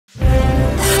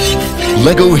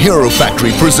LEGO Hero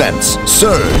Factory presents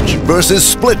Surge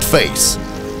vs. Splitface.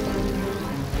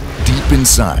 Deep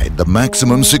inside the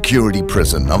maximum security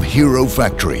prison of Hero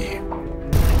Factory,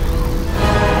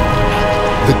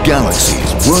 the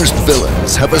galaxy's worst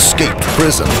villains have escaped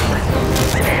prison.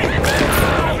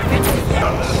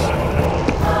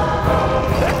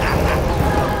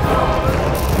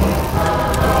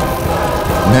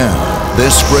 Now,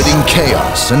 they're spreading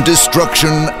chaos and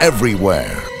destruction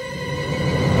everywhere.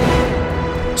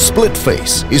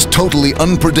 Splitface is totally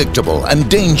unpredictable and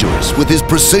dangerous with his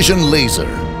precision laser.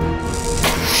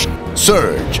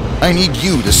 Surge, I need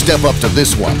you to step up to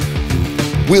this one.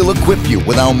 We'll equip you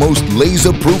with our most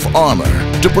laser-proof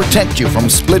armor to protect you from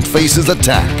Splitface's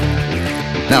attack.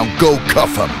 Now go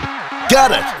cuff him.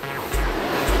 Got it!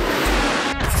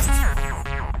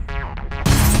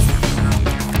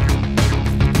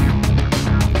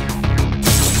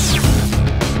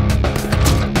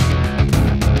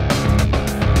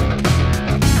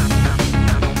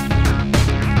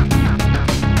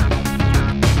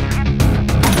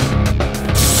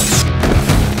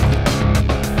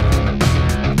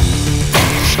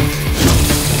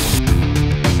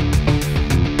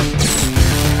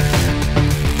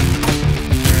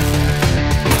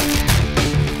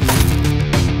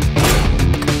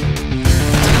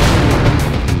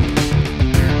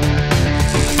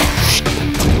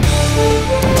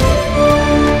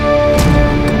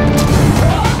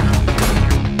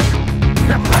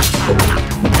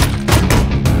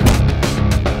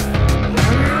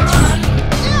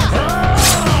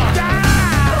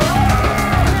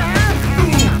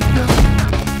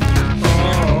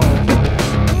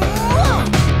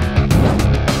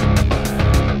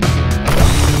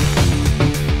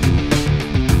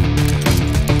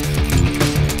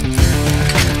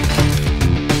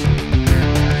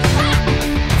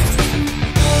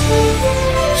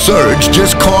 Surge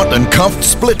just caught and cuffed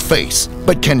Splitface.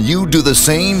 But can you do the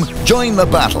same? Join the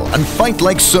battle and fight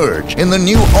like Surge in the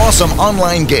new awesome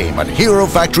online game at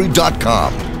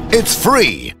HeroFactory.com. It's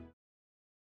free!